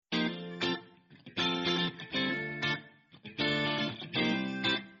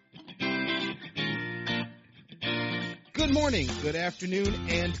Good morning, good afternoon,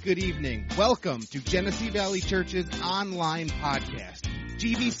 and good evening. Welcome to Genesee Valley Church's online podcast.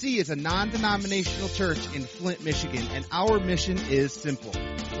 GVC is a non-denominational church in Flint, Michigan, and our mission is simple: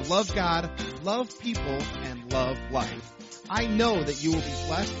 to love God, love people, and love life. I know that you will be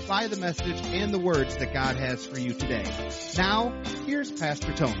blessed by the message and the words that God has for you today. Now, here's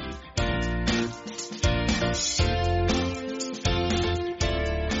Pastor Tony.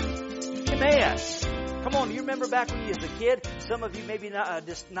 Amen. Come on, you remember back when you was a kid? Some of you maybe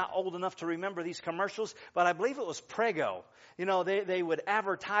not old enough to remember these commercials, but I believe it was Prego. You know, they would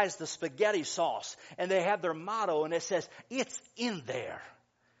advertise the spaghetti sauce, and they have their motto, and it says, "It's in there."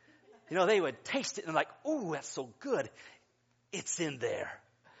 You know, they would taste it and like, "Ooh, that's so good. It's in there.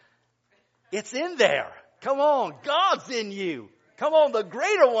 It's in there." Come on, God's in you. Come on, the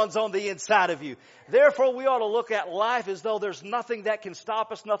greater one's on the inside of you. Therefore, we ought to look at life as though there's nothing that can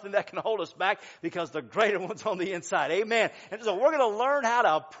stop us, nothing that can hold us back, because the greater one's on the inside. Amen. And so we're going to learn how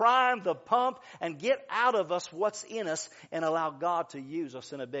to prime the pump and get out of us what's in us and allow God to use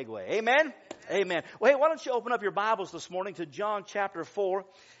us in a big way. Amen? Amen. Well, hey, why don't you open up your Bibles this morning to John chapter 4.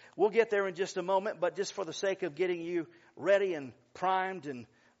 We'll get there in just a moment, but just for the sake of getting you ready and primed and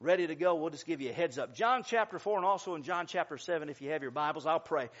ready to go, we'll just give you a heads up. John chapter 4 and also in John chapter 7, if you have your Bibles, I'll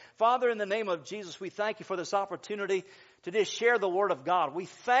pray. Father, in the name of Jesus, we thank you for this opportunity to just share the Word of God. We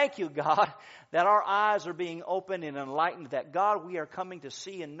thank you, God, that our eyes are being opened and enlightened, that, God, we are coming to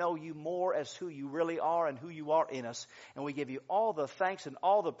see and know you more as who you really are and who you are in us. And we give you all the thanks and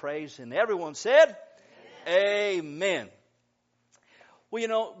all the praise. And everyone said, Amen. Well, you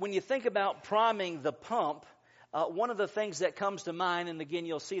know, when you think about priming the pump, one of the things that comes to mind, and again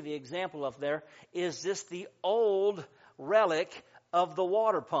you'll see the example up there, is just the old relic of the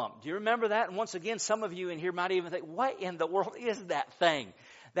water pump. Do you remember that? And once again, some of you in here might even think, what in the world is that thing?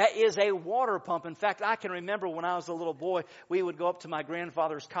 That is a water pump. In fact, I can remember when I was a little boy, we would go up to my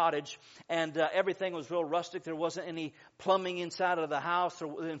grandfather's cottage, and everything was real rustic. There wasn't any plumbing inside of the house.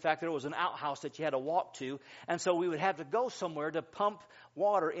 In fact, there was an outhouse that you had to walk to. And so we would have to go somewhere to pump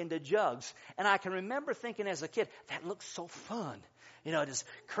water into jugs. And I can remember thinking as a kid, that looks so fun. You know, just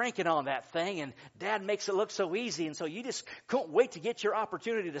cranking on that thing, and Dad makes it look so easy, and so you just couldn't wait to get your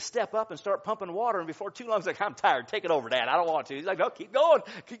opportunity to step up and start pumping water, and before too long, it's like, "I'm tired, take it over, Dad, I don't want to." He's like, "No, keep going,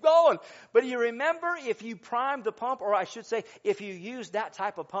 keep going." But you remember, if you primed the pump, or I should say, if you used that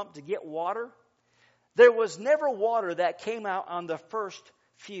type of pump to get water, there was never water that came out on the first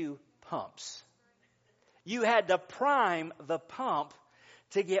few pumps. You had to prime the pump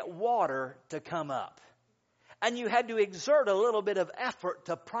to get water to come up. And you had to exert a little bit of effort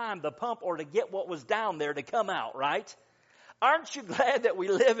to prime the pump or to get what was down there to come out, right? Aren't you glad that we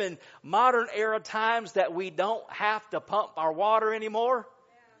live in modern era times that we don't have to pump our water anymore?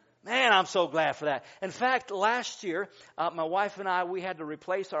 Man, I'm so glad for that. In fact, last year, my wife and I, we had to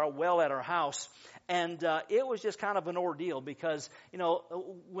replace our well at our house. And it was just kind of an ordeal because, you know,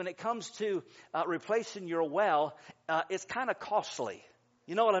 when it comes to replacing your well, it's kind of costly.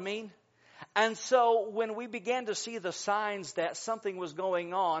 You know what I mean? And so when we began to see the signs that something was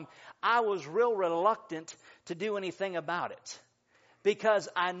going on, I was real reluctant to do anything about it because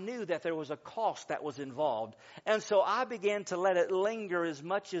I knew that there was a cost that was involved. And so I began to let it linger as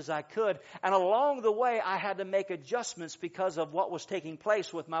much as I could. And along the way, I had to make adjustments because of what was taking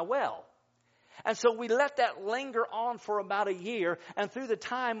place with my well. And so we let that linger on for about a year. And through the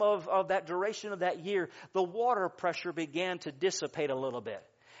time of that duration of that year, the water pressure began to dissipate a little bit.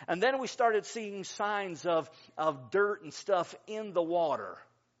 And then we started seeing signs of dirt and stuff in the water.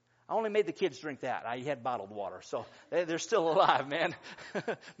 I only made the kids drink that. I had bottled water. So they're still alive, man.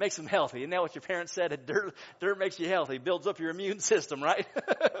 Makes them healthy. Isn't that what your parents said? Dirt makes you healthy. Builds up your immune system, right?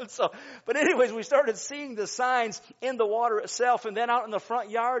 But anyways, we started seeing the signs in the water itself. And then out in the front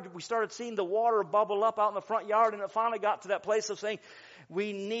yard, we started seeing the water bubble up out in the front yard. And it finally got to that place of saying,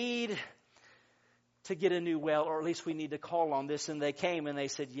 we need to get a new well, or at least we need to call on this. And they came and they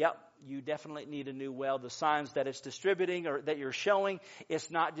said, yep, you definitely need a new well. The signs that it's distributing or that you're showing, it's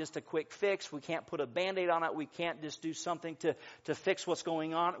not just a quick fix. We can't put a Band-Aid on it. We can't just do something to fix what's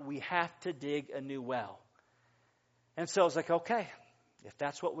going on. We have to dig a new well. And so I was like, okay, if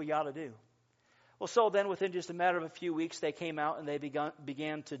that's what we got to do. Well, so then within just a matter of a few weeks, they came out and they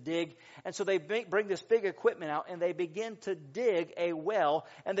began to dig. And so they bring this big equipment out and they begin to dig a well.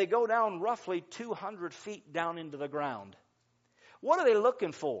 And they go down roughly 200 feet down into the ground. What are they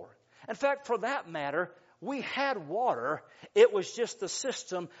looking for? In fact, for that matter, we had water. It was just the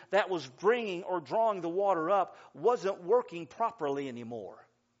system that was bringing or drawing the water up wasn't working properly anymore.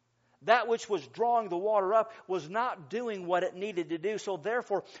 That which was drawing the water up was not doing what it needed to do. So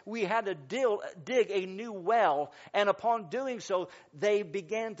therefore, we had to dig a new well. And upon doing so, they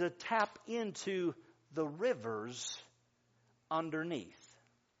began to tap into the rivers underneath.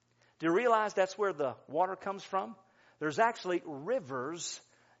 Do you realize that's where the water comes from? There's actually rivers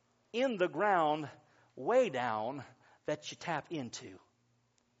in the ground way down that you tap into.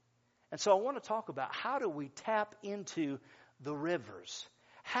 And so I want to talk about how do we tap into the rivers?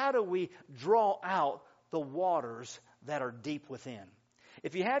 How do we draw out the waters that are deep within?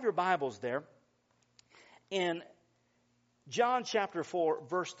 If you have your Bibles there, in John chapter 4,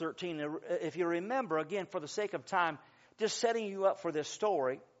 verse 13, if you remember, again, for the sake of time, just setting you up for this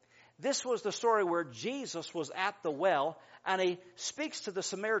story, this was the story where Jesus was at the well, and he speaks to the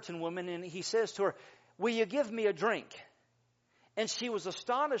Samaritan woman, and he says to her, "Will you give me a drink?" And she was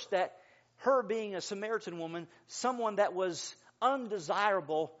astonished that her being a Samaritan woman, someone that was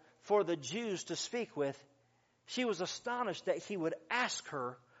undesirable for the Jews to speak with, she was astonished that he would ask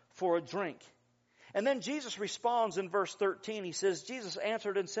her for a drink. And then Jesus responds in verse 13. He says, Jesus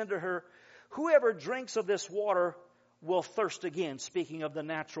answered and said to her, "Whoever drinks of this water will thirst again," speaking of the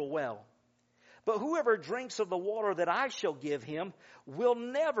natural well. "But whoever drinks of the water that I shall give him will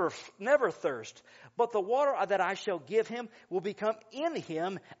never thirst. But the water that I shall give him will become in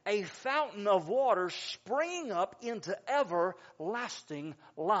him a fountain of water springing up into everlasting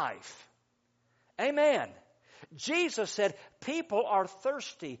life." Amen. Jesus said people are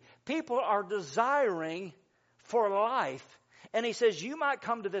thirsty. People are desiring for life. And he says you might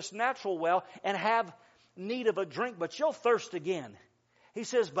come to this natural well and have need of a drink, but you'll thirst again. He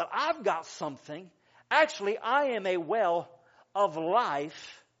says, but I've got something. Actually, I am a well of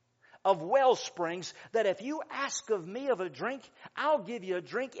life, of well springs, that if you ask of me of a drink, I'll give you a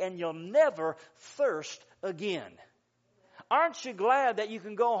drink and you'll never thirst again. Aren't you glad that you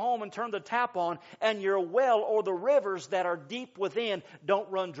can go home and turn the tap on and your well or the rivers that are deep within don't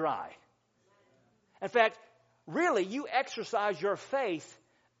run dry? In fact, really, you exercise your faith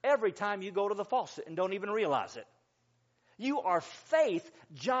every time you go to the faucet and don't even realize it. You are faith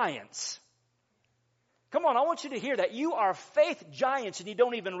giants. Come on, I want you to hear that. You are faith giants and you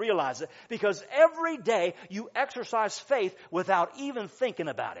don't even realize it, because every day you exercise faith without even thinking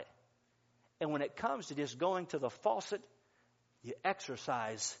about it. And when it comes to just going to the faucet, you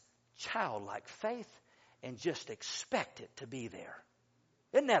exercise childlike faith and just expect it to be there.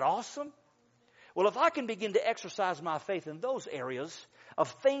 Isn't that awesome? Well, if I can begin to exercise my faith in those areas of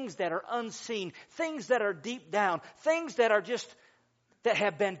things that are unseen, things that are deep down, things that are just, that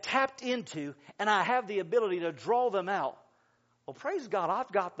have been tapped into, and I have the ability to draw them out, well, praise God,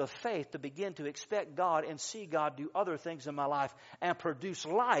 I've got the faith to begin to expect God and see God do other things in my life and produce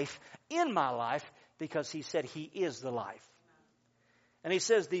life in my life, because He said He is the life. And He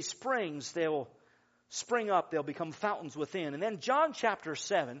says these springs, they will spring up, they'll become fountains within. And then John chapter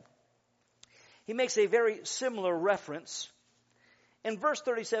 7, he makes a very similar reference. In verse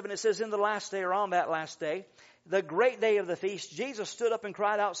 37, it says, "In the last day," or on that last day, the great day of the feast, Jesus stood up and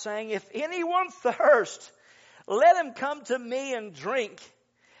cried out, saying, "If anyone thirst, let him come to me and drink.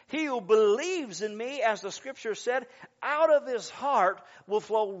 He who believes in me, as the scripture said, out of his heart will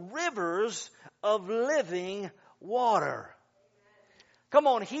flow rivers of living water." Come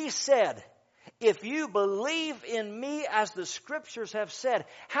on, He said, if you believe in me, as the scriptures have said.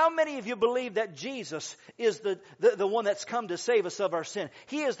 How many of you believe that Jesus is the one that's come to save us of our sin?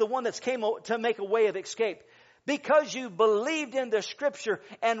 He is the one that's came to make a way of escape. Because you believed in the scripture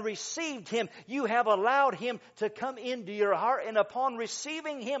and received Him, you have allowed Him to come into your heart. And upon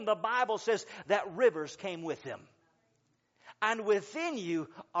receiving Him, the Bible says that rivers came with Him. And within you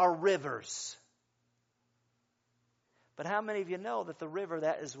are rivers. But how many of you know that the river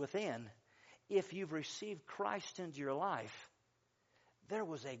that is within, if you've received Christ into your life, there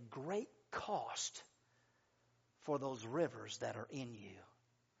was a great cost for those rivers that are in you.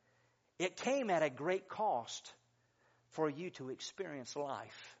 It came at a great cost for you to experience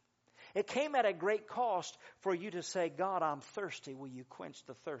life. It came at a great cost for you to say, "God, I'm thirsty. Will you quench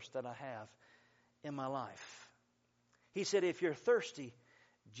the thirst that I have in my life?" He said, if you're thirsty,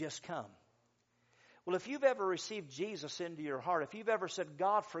 just come. Well, if you've ever received Jesus into your heart, if you've ever said,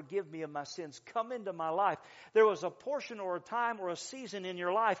 "God, forgive me of my sins, come into my life," there was a portion or a time or a season in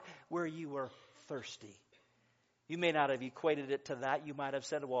your life where you were thirsty. You may not have equated it to that. You might have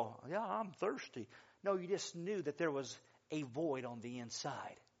said, "Well, yeah, I'm thirsty." No, you just knew that there was a void on the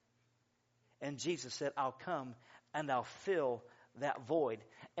inside. And Jesus said, "I'll come and I'll fill that void."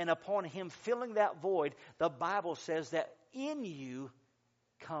 And upon Him filling that void, the Bible says that in you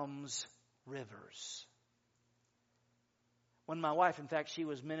comes rivers. When my wife, in fact, she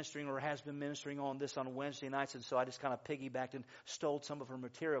was ministering or has been ministering on this on Wednesday nights, and so I just kind of piggybacked and stole some of her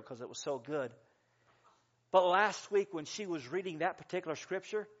material because it was so good. But last week when she was reading that particular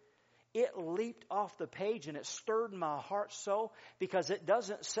scripture, it leaped off the page and it stirred my heart so, because it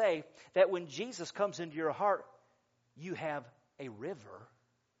doesn't say that when Jesus comes into your heart, you have a river.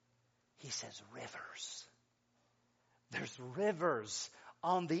 He says rivers. There's rivers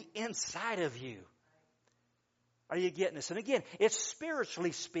on the inside of you. Are you getting this? And again, it's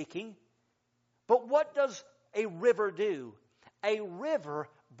spiritually speaking. But what does a river do? A river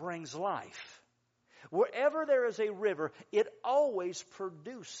brings life. Wherever there is a river, it always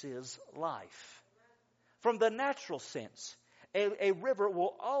produces life. From the natural sense, a river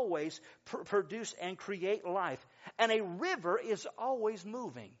will always produce and create life. And a river is always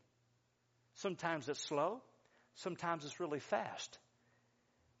moving. Sometimes it's slow. Sometimes it's really fast.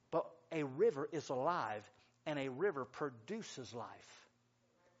 But a river is alive. And a river produces life.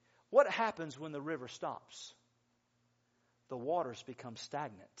 What happens when the river stops? The waters become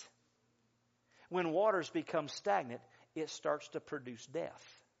stagnant. When waters become stagnant, it starts to produce death.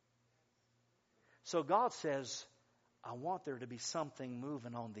 So God says, I want there to be something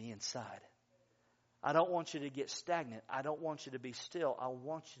moving on the inside. I don't want you to get stagnant. I don't want you to be still. I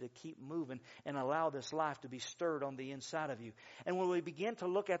want you to keep moving and allow this life to be stirred on the inside of you. And when we begin to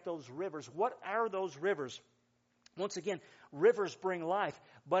look at those rivers, what are those rivers? Once again, rivers bring life,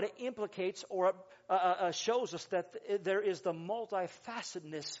 but it implicates or shows us that there is the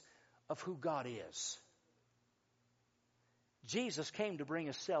multifacetedness of who God is. Jesus came to bring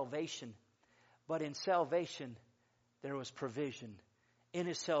us salvation, but in salvation there was provision. In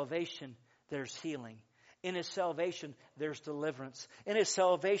His salvation there's healing. In His salvation there's deliverance. In His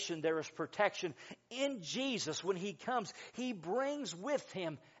salvation there is protection. In Jesus, when He comes, He brings with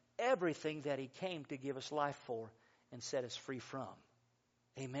Him everything that He came to give us life for and set us free from.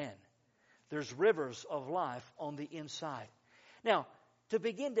 Amen. There's rivers of life on the inside. Now, to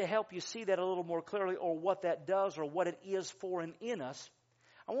begin to help you see that a little more clearly, or what that does or what it is for and in us,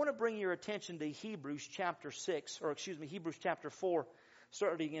 I want to bring your attention to Hebrews chapter 4,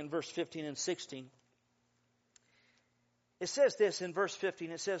 starting in verse 15 and 16. It says this in verse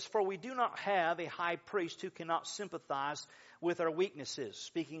 15. It says, "For we do not have a high priest who cannot sympathize with our weaknesses,"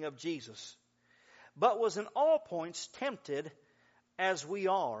 speaking of Jesus, "but was in all points tempted as we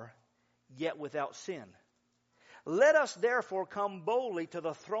are, yet without sin. Let us therefore come boldly to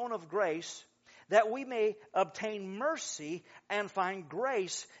the throne of grace, that we may obtain mercy and find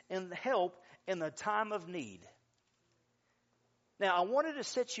grace and help in the time of need." Now, I wanted to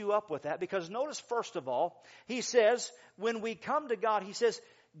set you up with that, because notice, first of all, he says, when we come to God, he says,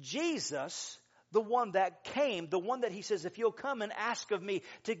 Jesus, the one that came, the one that he says, if you'll come and ask of me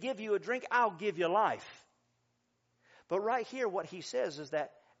to give you a drink, I'll give you life. But right here, what he says is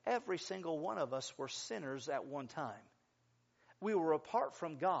that every single one of us were sinners at one time. We were apart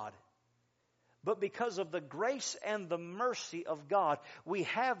from God. But because of the grace and the mercy of God, we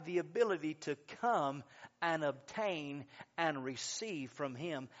have the ability to come and obtain and receive from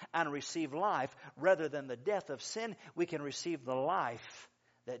Him and receive life. Rather than the death of sin, we can receive the life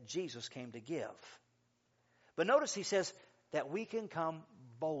that Jesus came to give. But notice he says that we can come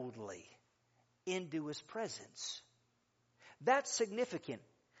boldly into His presence. That's significant.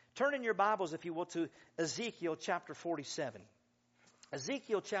 Turn in your Bibles, if you will, to Ezekiel chapter 47.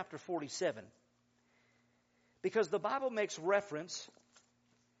 Ezekiel chapter 47. Because the Bible makes reference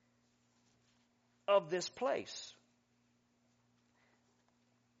of this place.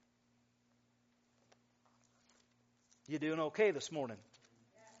 You doing okay this morning?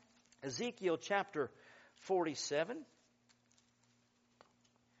 Ezekiel chapter 47.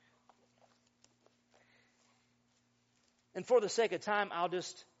 And for the sake of time, I'll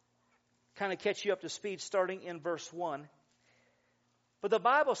just kind of catch you up to speed starting in verse 1. But the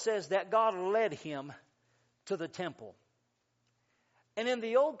Bible says that God led him to the temple. And in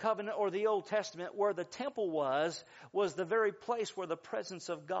the Old Covenant or the Old Testament, where the temple was the very place where the presence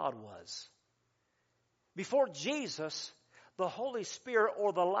of God was. Before Jesus, the Holy Spirit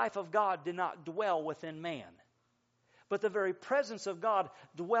or the life of God did not dwell within man. But the very presence of God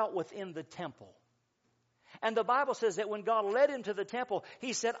dwelt within the temple. And the Bible says that when God led him to the temple,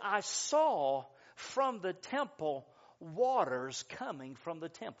 he said, I saw from the temple waters coming from the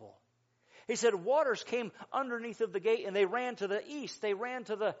temple. He said waters came underneath of the gate, and they ran to the east, they ran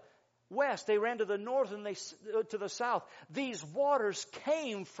to the west, they ran to the north, and they to the south. These waters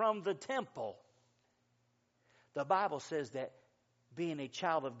came from the temple. The Bible says that being a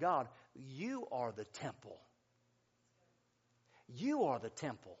child of God, you are the temple. You are the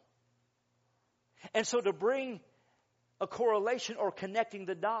temple. And so to bring a correlation or connecting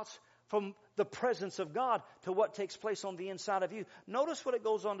the dots from the presence of God to what takes place on the inside of you. Notice what it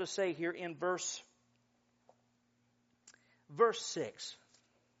goes on to say here in verse 6.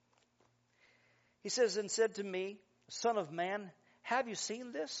 He says, and said to me, Son of man, have you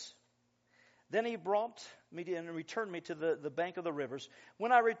seen this? Then he brought me and returned me to the bank of the rivers.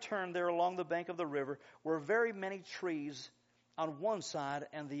 When I returned, there along the bank of the river were very many trees on one side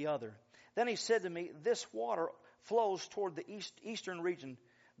and the other. Then he said to me, this water flows toward the eastern region,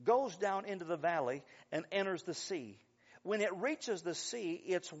 goes down into the valley, and enters the sea. When it reaches the sea,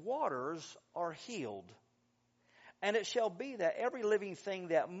 its waters are healed. And it shall be that every living thing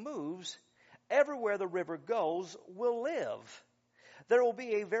that moves, everywhere the river goes, will live. There will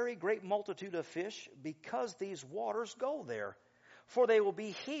be a very great multitude of fish because these waters go there. For they will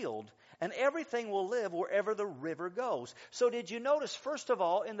be healed, and everything will live wherever the river goes. So did you notice, first of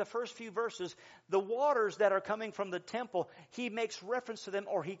all, in the first few verses, the waters that are coming from the temple, he makes reference to them,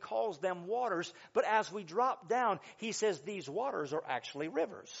 or he calls them waters. But as we drop down, he says these waters are actually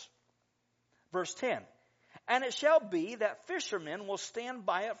rivers. Verse 10, and it shall be that fishermen will stand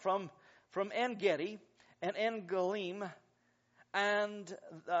by it from En-Gedi and En-Galim, and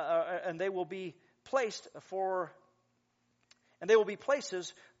they will be placed for... And they will be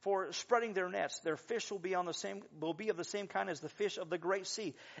places for spreading their nets. Their fish will be of the same kind as the fish of the great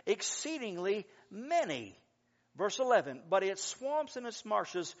sea, exceedingly many. Verse 11, but its swamps and its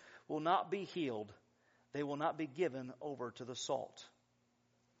marshes will not be healed. They will not be given over to the salt.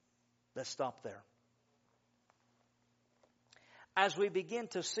 Let's stop there. As we begin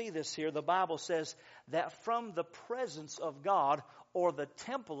to see this here, the Bible says that from the presence of God, or the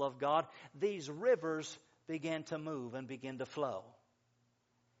temple of God, these rivers began to move and begin to flow.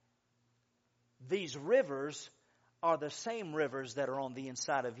 These rivers are the same rivers that are on the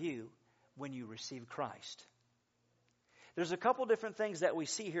inside of you when you receive Christ. There's a couple different things that we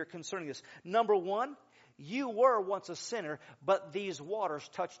see here concerning this. Number one, you were once a sinner, but these waters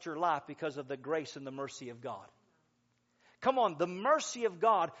touched your life because of the grace and the mercy of God. Come on, the mercy of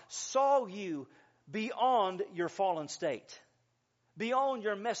God saw you beyond your fallen state, beyond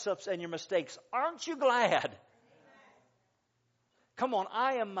your mess-ups and your mistakes. Aren't you glad? Amen. Come on,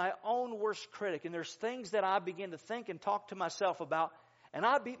 I am my own worst critic, and there's things that I begin to think and talk to myself about, and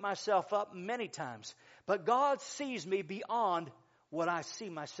I beat myself up many times. But God sees me beyond what I see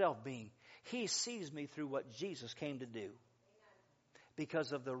myself being. He sees me through what Jesus came to do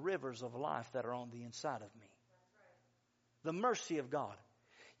because of the rivers of life that are on the inside of me. The mercy of God.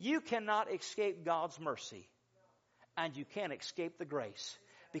 You cannot escape God's mercy. And you can't escape the grace.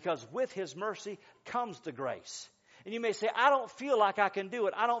 Because with His mercy comes the grace. And you may say, I don't feel like I can do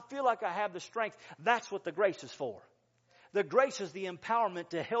it. I don't feel like I have the strength. That's what the grace is for. The grace is the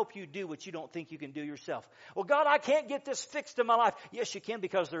empowerment to help you do what you don't think you can do yourself. Well, God, I can't get this fixed in my life. Yes, you can,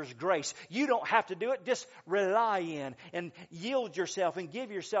 because there's grace. You don't have to do it. Just rely in and yield yourself and give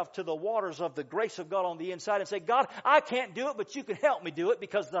yourself to the waters of the grace of God on the inside and say, God, I can't do it, but you can help me do it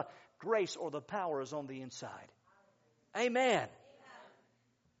because the grace or the power is on the inside. Amen.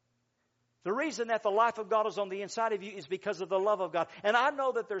 The reason that the life of God is on the inside of you is because of the love of God. And I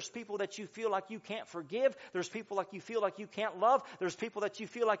know that there's people that you feel like you can't forgive. There's people like you feel like you can't love. There's people that you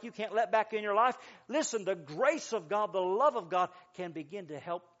feel like you can't let back in your life. Listen, the grace of God, the love of God can begin to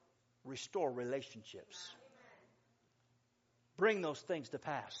help restore relationships. Bring those things to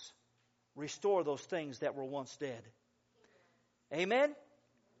pass. Restore those things that were once dead. Amen?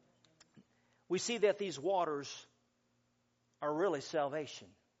 We see that these waters are really salvation.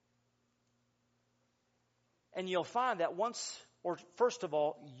 And you'll find that first of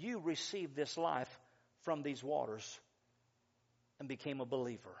all, you received this life from these waters and became a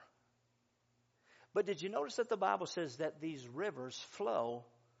believer. But did you notice that the Bible says that these rivers flow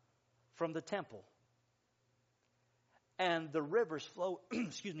from the temple? And the rivers flow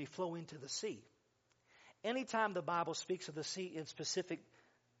into the sea. Anytime the Bible speaks of the sea in specific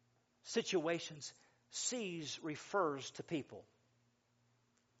situations, seas refers to people.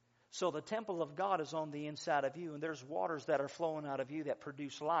 So the temple of God is on the inside of you, and there's waters that are flowing out of you that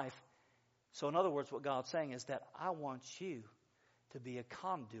produce life. So in other words, what God's saying is that I want you to be a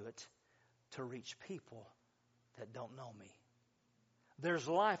conduit to reach people that don't know me. There's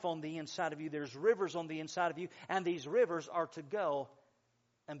life on the inside of you. There's rivers on the inside of you, and these rivers are to go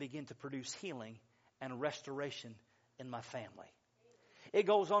and begin to produce healing and restoration in my family. It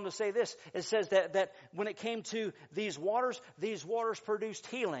goes on to say this. It says that when it came to these waters produced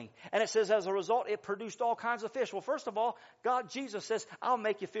healing. And it says as a result, it produced all kinds of fish. Well, first of all, Jesus says, I'll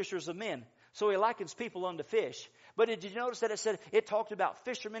make you fishers of men. So He likens people unto fish. But did you notice that it talked about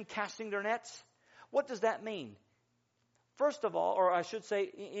fishermen casting their nets? What does that mean? First of all, or I should say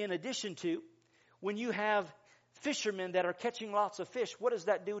in addition to, when you have fishermen that are catching lots of fish, what does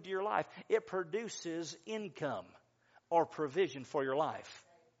that do to your life? It produces income or provision for your life,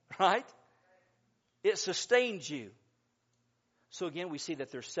 right? It sustains you. So again, we see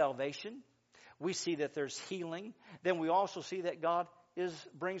that there's salvation. We see that there's healing. Then we also see that God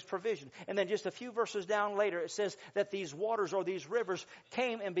brings provision. And then just a few verses down later, it says that these waters or these rivers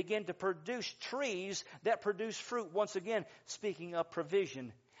came and began to produce trees that produce fruit. Once again, speaking of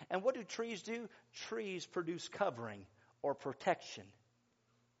provision. And what do trees do? Trees produce covering or protection.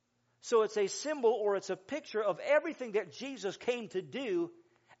 So it's a symbol or it's a picture of everything that Jesus came to do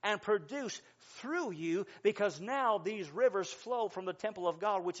and produce through you, because now these rivers flow from the temple of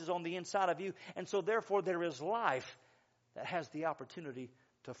God, which is on the inside of you. And so therefore there is life that has the opportunity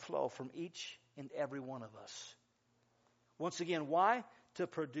to flow from each and every one of us. Once again, why? To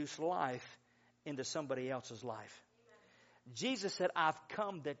produce life into somebody else's life. Amen. Jesus said, I've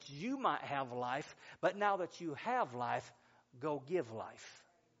come that you might have life, but now that you have life, go give life.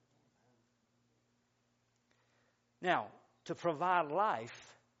 Now, to provide life,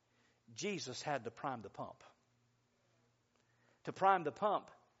 Jesus had to prime the pump. To prime the pump,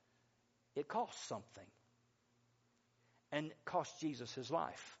 it costs something. And it cost Jesus his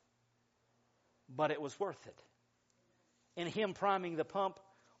life. But it was worth it. In him priming the pump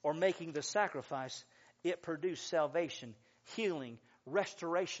or making the sacrifice, it produced salvation, healing,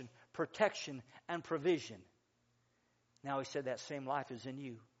 restoration, protection, and provision. Now he said that same life is in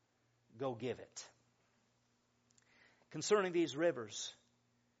you. Go give it. Concerning these rivers,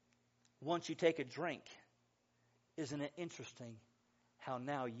 once you take a drink, isn't it interesting how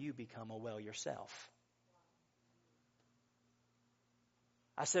now you become a well yourself?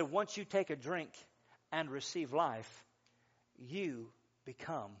 I said, once you take a drink and receive life, you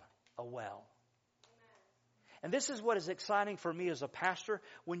become a well. Amen. And this is what is exciting for me as a pastor,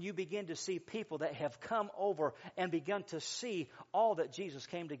 when you begin to see people that have come over and begun to see all that Jesus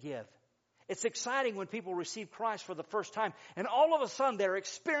came to give. It's exciting when people receive Christ for the first time, and all of a sudden they're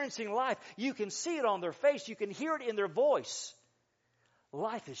experiencing life. You can see it on their face. You can hear it in their voice.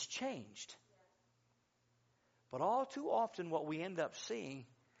 Life has changed. But all too often what we end up seeing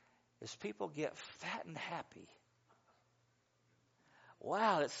is people get fat and happy.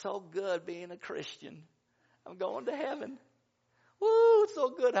 Wow, it's so good being a Christian. I'm going to heaven. Woo, it's so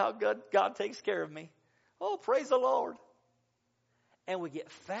good how good God takes care of me. Oh, praise the Lord. And we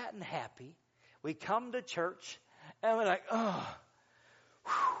get fat and happy. We come to church and we're like, oh,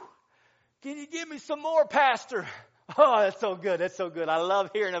 whew, can you give me some more, Pastor? Oh, that's so good. That's so good. I love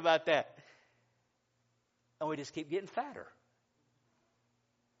hearing about that. And we just keep getting fatter.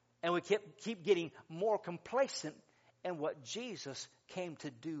 And we keep getting more complacent in what Jesus came to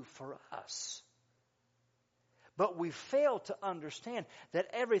do for us. But we fail to understand that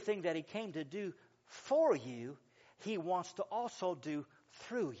everything that he came to do for you, he wants to also do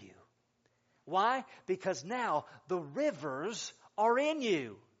through you. Why? Because now the rivers are in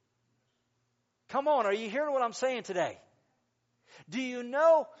you. Come on, are you hearing what I'm saying today? Do you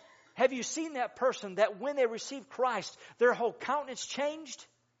know, have you seen that person that when they received Christ, their whole countenance changed?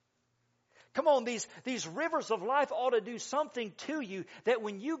 Come on, these rivers of life ought to do something to you, that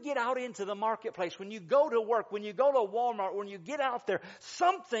when you get out into the marketplace, when you go to work, when you go to Walmart, when you get out there,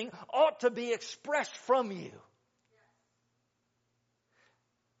 something ought to be expressed from you.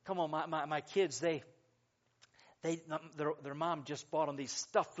 Come on, my kids, their mom just bought them these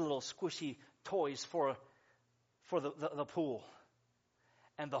stuffed little squishy toys for the pool.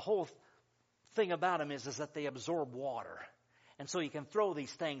 And the whole thing about them is that they absorb water. And so you can throw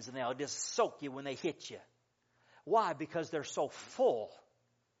these things and they'll just soak you when they hit you. Why? Because they're so full.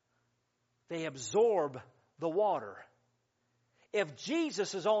 They absorb the water. If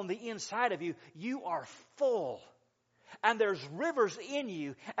Jesus is on the inside of you, you are full. And there's rivers in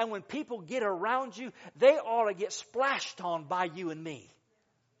you. And when people get around you, they ought to get splashed on by you and me.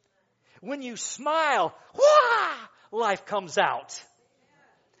 When you smile, wah, life comes out.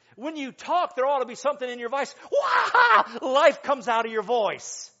 When you talk, there ought to be something in your voice. Wah! Life comes out of your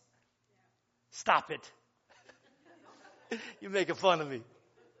voice. Stop it. You're making fun of me.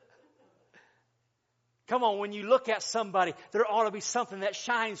 Come on, when you look at somebody, there ought to be something that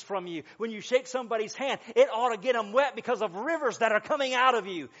shines from you. When you shake somebody's hand, it ought to get them wet because of rivers that are coming out of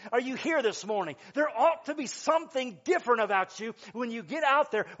you. Are you here this morning? There ought to be something different about you when you get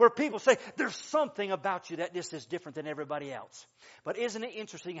out there where people say, there's something about you that this is different than everybody else. But isn't it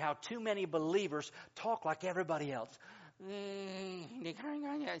interesting how too many believers talk like everybody else? You kind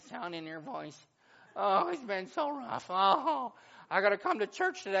of got that sound in your voice. Oh, it's been so rough. Oh, I got to come to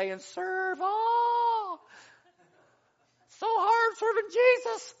church today and serve. Oh. so hard serving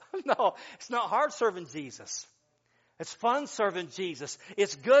Jesus. No, it's not hard serving Jesus. It's fun serving Jesus.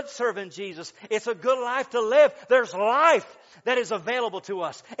 It's good serving Jesus. It's a good life to live. There's life that is available to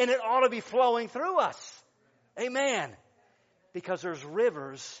us, and it ought to be flowing through us. Amen. Because there's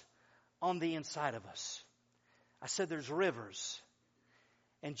rivers on the inside of us. I said there's rivers.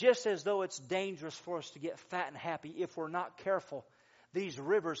 And just as though it's dangerous for us to get fat and happy, if we're not careful, these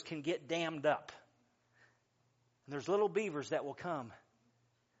rivers can get dammed up. And there's little beavers that will come.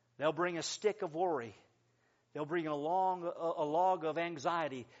 They'll bring a stick of worry. They'll bring a log of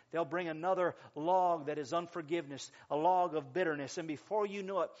anxiety. They'll bring another log that is unforgiveness, a log of bitterness. And before you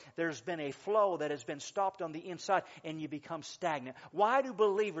know it, there's been a flow that has been stopped on the inside, and you become stagnant. Why do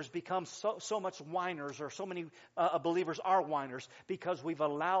believers become so much whiners, or so many believers are whiners? Because we've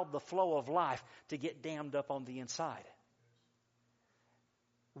allowed the flow of life to get dammed up on the inside.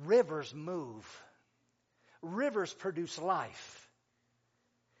 Rivers move. Rivers produce life.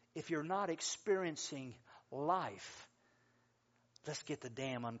 If you're not experiencing life, let's get the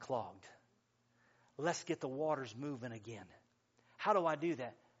dam unclogged. Let's get the waters moving again. How do I do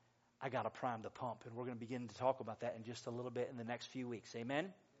that? I got to prime the pump, and we're going to begin to talk about that in just a little bit in the next few weeks.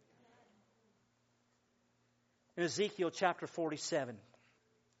 Amen? In Ezekiel chapter 47,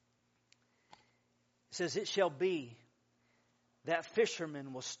 it says, "It shall be that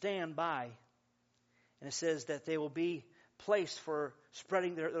fishermen will stand by," and it says that they will be placed for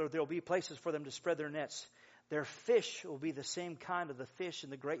spreading there will be places for them to spread their nets. Their fish will be the same kind of the fish in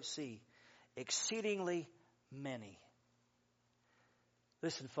the great sea, exceedingly many.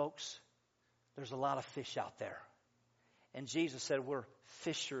 Listen, folks, there's a lot of fish out there. And Jesus said we're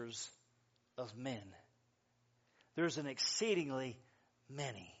fishers of men. There's an exceedingly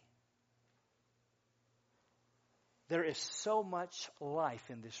many. There is so much life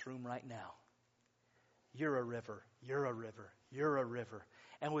in this room right now. You're a river. You're a river. You're a river.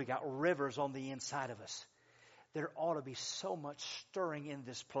 And we got rivers on the inside of us. There ought to be so much stirring in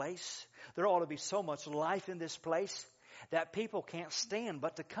this place. There ought to be so much life in this place that people can't stand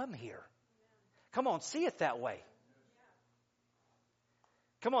but to come here. Come on, see it that way.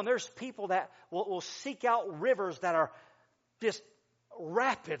 Come on, there's people that will seek out rivers that are just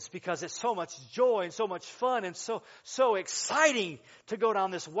rapids because it's so much joy and so much fun and so exciting to go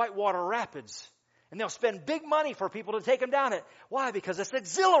down this whitewater rapids. And they'll spend big money for people to take them down it. Why? Because it's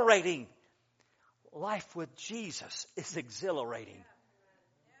exhilarating. Life with Jesus is exhilarating.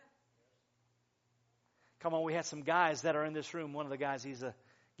 Come on, we had some guys that are in this room. One of the guys, he's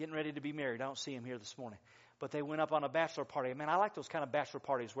getting ready to be married. I don't see him here this morning. But they went up on a bachelor party. Man, I like those kind of bachelor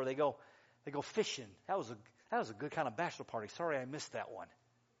parties where they go fishing. That was a good kind of bachelor party. Sorry I missed that one.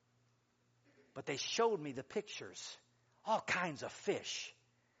 But they showed me the pictures. All kinds of fish.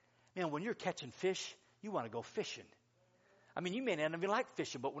 Man, when you're catching fish, you want to go fishing. I mean, you may not even like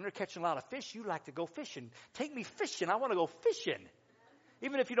fishing, but when you're catching a lot of fish, you like to go fishing. Take me fishing. I want to go fishing.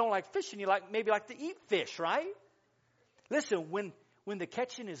 Even if you don't like fishing, you maybe like to eat fish, right? Listen, when the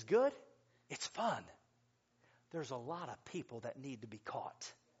catching is good, it's fun. There's a lot of people that need to be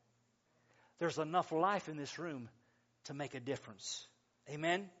caught. There's enough life in this room to make a difference.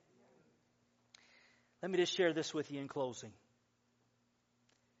 Amen? Let me just share this with you in closing.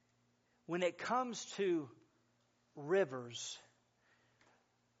 When it comes to rivers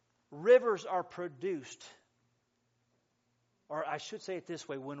are produced, or I should say it this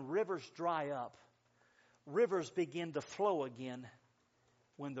way, when rivers dry up, rivers begin to flow again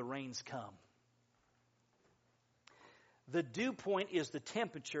when the rains come. The dew point is the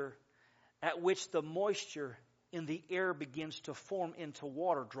temperature at which the moisture in the air begins to form into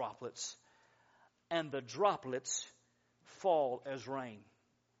water droplets, and the droplets fall as rain.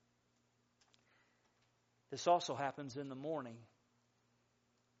 This also happens in the morning,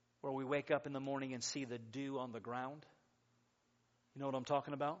 where we wake up in the morning and see the dew on the ground. You know what I'm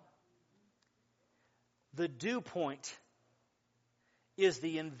talking about? The dew point is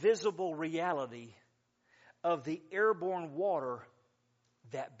the invisible reality of the airborne water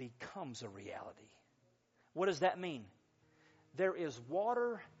that becomes a reality. What does that mean? There is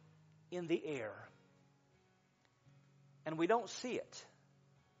water in the air, and we don't see it.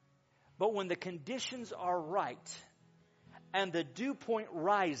 But when the conditions are right and the dew point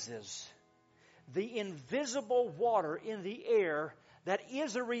rises, the invisible water in the air that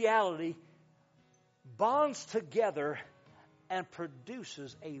is a reality bonds together and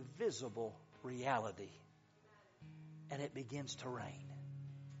produces a visible reality. And it begins to rain.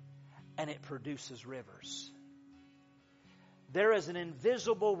 And it produces rivers. There is an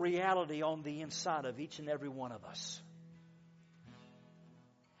invisible reality on the inside of each and every one of us.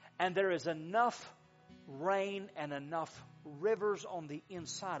 And there is enough rain and enough rivers on the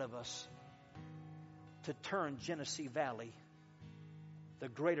inside of us to turn Genesee Valley, the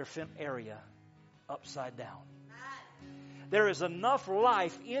greater Flint area, upside down. There is enough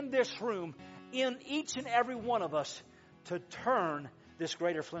life in this room, in each and every one of us, to turn this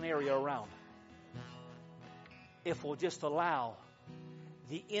greater Flint area around. If we'll just allow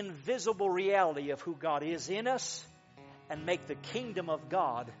the invisible reality of who God is in us and make the kingdom of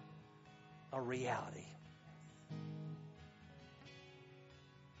God a reality.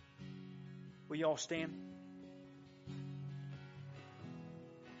 Will you all stand?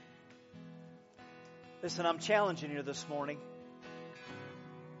 Listen, I'm challenging you this morning.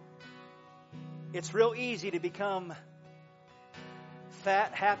 It's real easy to become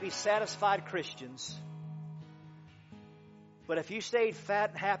fat, happy, satisfied Christians. But if you stayed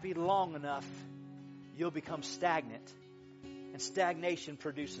fat and happy long enough, you'll become stagnant. And stagnation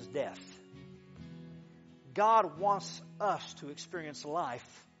produces death. God wants us to experience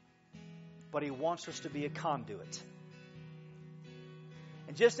life, but He wants us to be a conduit.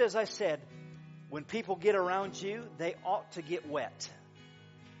 And just as I said, when people get around you, they ought to get wet.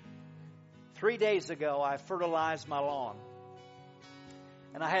 3 days ago, I fertilized my lawn.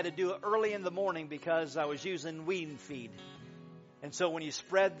 And I had to do it early in the morning because I was using weed and feed. And so when you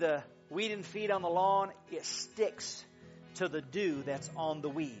spread the weed and feed on the lawn, it sticks to the dew that's on the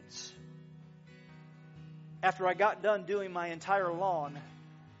weeds. After I got done doing my entire lawn,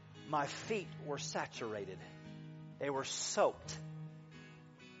 my feet were saturated. They were soaked.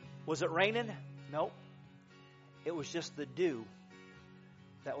 Was it raining? Nope. It was just the dew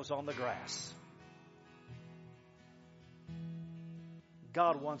that was on the grass.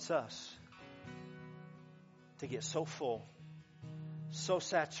 God wants us to get so full, so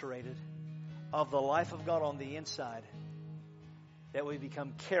saturated of the life of God on the inside that we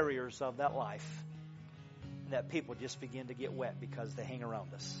become carriers of that life, and that people just begin to get wet because they hang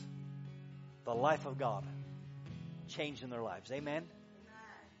around us. The life of God changing their lives. Amen?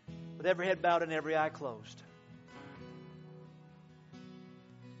 With every head bowed and every eye closed.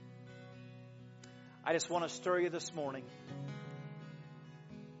 I just want to stir you this morning.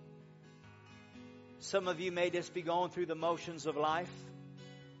 Some of you may just be going through the motions of life.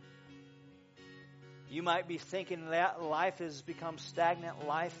 You might be thinking that life has become stagnant.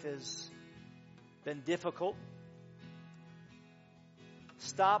 Life has been difficult.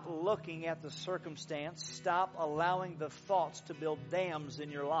 Stop looking at the circumstance. Stop allowing the thoughts to build dams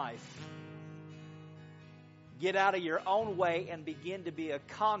in your life. Get out of your own way and begin to be a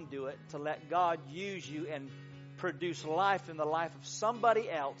conduit to let God use you and produce life in the life of somebody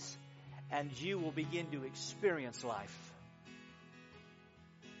else, and you will begin to experience life.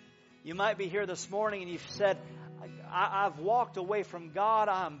 You might be here this morning and you've said, I've walked away from God.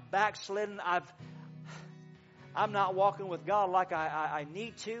 I'm backslidden. I'm not walking with God like I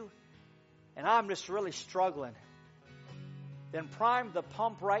need to, and I'm just really struggling. Then prime the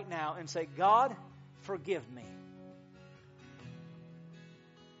pump right now and say, God, forgive me.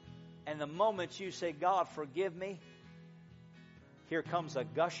 And the moment you say, God, forgive me, here comes a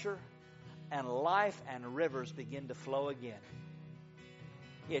gusher, and life and rivers begin to flow again.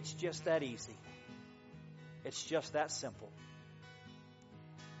 It's just that easy. It's just that simple.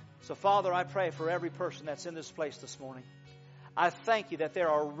 So, Father, I pray for every person that's in this place this morning. I thank you that there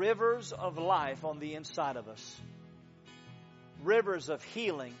are rivers of life on the inside of us. Rivers of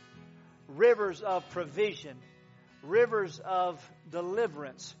healing, rivers of provision, rivers of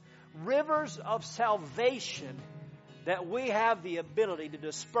deliverance, rivers of salvation that we have the ability to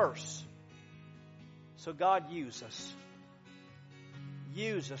disperse. So, God, use us.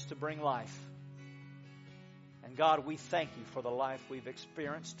 Use us to bring life. And God, we thank you for the life we've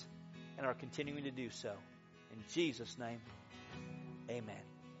experienced and are continuing to do so. In Jesus' name, amen.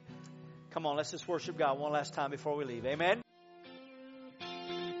 Come on, let's just worship God one last time before we leave. Amen.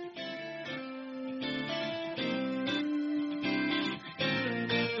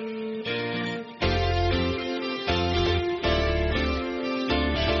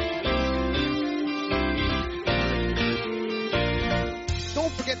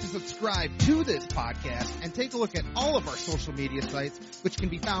 Subscribe to this podcast and take a look at all of our social media sites, which can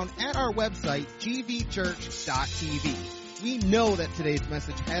be found at our website, gvchurch.tv. We know that today's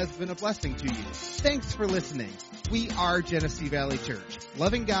message has been a blessing to you. Thanks for listening. We are Genesee Valley Church,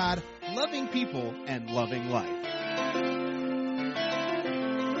 loving God, loving people, and loving life.